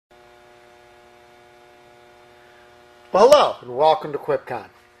Well, hello and welcome to QuipCon.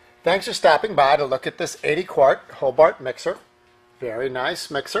 Thanks for stopping by to look at this 80-quart Hobart mixer. Very nice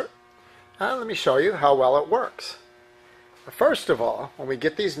mixer. Let me show you how well it works. First of all, when we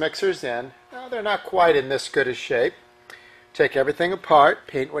get these mixers in, they're not quite in this good a shape. Take everything apart,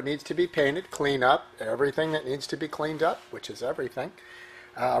 paint what needs to be painted, clean up everything that needs to be cleaned up, which is everything.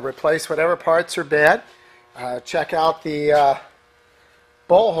 Replace whatever parts are bad. Check out the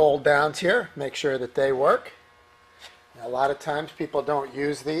bowl hold downs here, make sure that they work. A lot of times people don't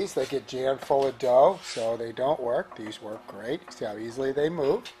use these. They get jammed full of dough, so they don't work. These work great. See how easily they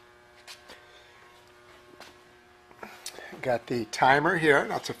move. Got the timer here.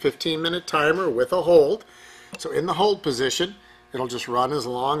 That's a 15-minute timer with a hold. So in the hold position, it'll just run as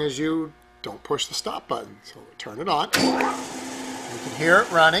long as you don't push the stop button. So we turn it on. You can hear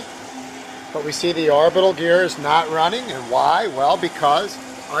it running, but we see the orbital gear is not running. And why? Well, because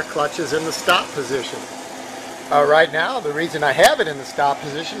our clutch is in the stop position. Right now, the reason I have it in the stop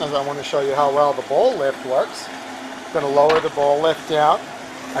position is I want to show you how well the bowl lift works. I'm going to lower the bowl lift down.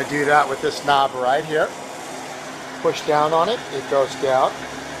 I do that with this knob right here. Push down on it, it goes down.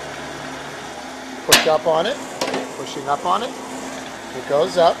 Push up on it, pushing up on it, it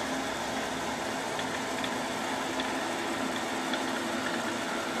goes up.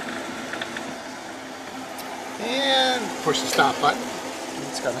 And push the stop button, and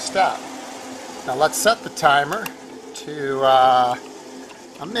it's going to stop. Now let's set the timer to a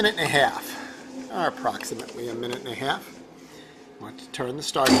minute and a half, or approximately a minute and a half. I want to turn the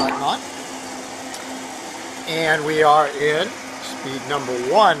start button on. And we are in speed number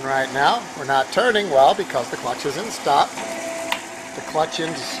 1 right now. We're not turning well because the clutch is in stop. The clutch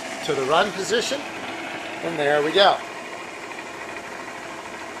into the run position, and there we go.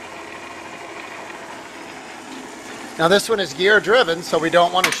 Now this one is gear driven, so we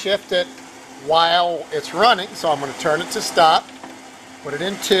don't want to shift it while it's running, so I'm going to turn it to stop, put it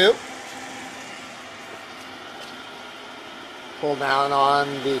in 2, pull down on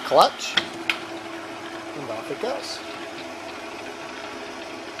the clutch, and off it goes.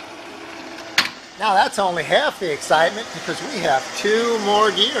 Now that's only half the excitement because we have 2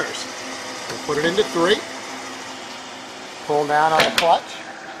 more gears. We'll put it into 3, pull down on the clutch,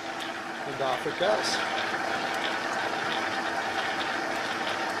 and off it goes.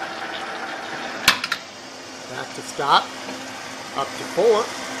 Back to stop, up to 4.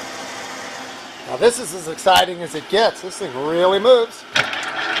 Now this is as exciting as it gets. This thing really moves.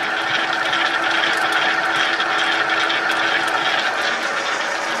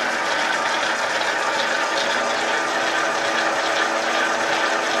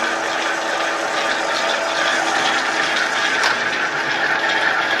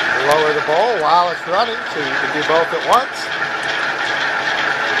 Lower the bowl while it's running so you can do both at once.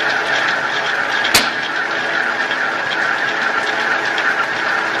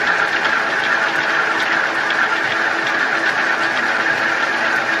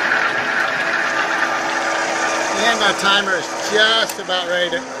 And our timer is just about ready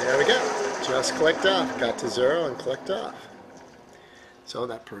to, there we go, just clicked off, got to 0 and clicked off. So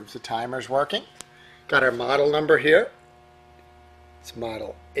that proves the timer's working. Got our model number here. It's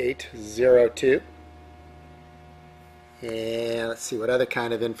model 802. And let's see what other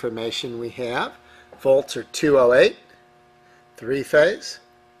kind of information we have. Volts are 208, 3-phase,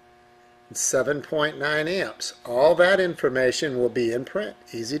 and 7.9 amps. All that information will be in print,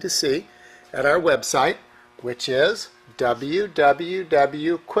 easy to see, at our website, which is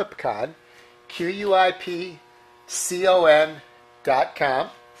www.quipcon.com.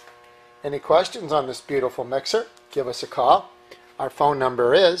 Any questions on this beautiful mixer, give us a call. Our phone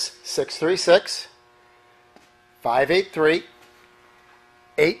number is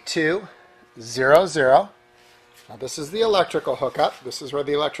 636-583-8200. Now this is the electrical hookup. This is where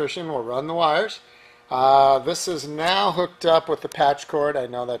the electrician will run the wires. This is now hooked up with the patch cord. I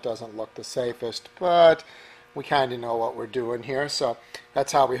know that doesn't look the safest, but we kind of know what we're doing here, so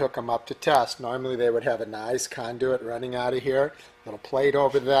that's how we hook them up to test. Normally they would have a nice conduit running out of here, little plate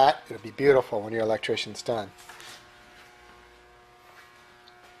over that. It'll be beautiful when your electrician's done.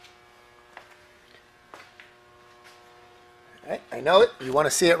 All right, I know it. You want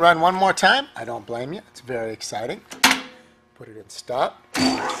to see it run one more time? I don't blame you. It's very exciting. Put it in stop.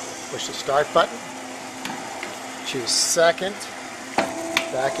 Push the start button. Choose second.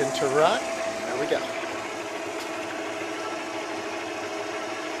 Back into run. There we go.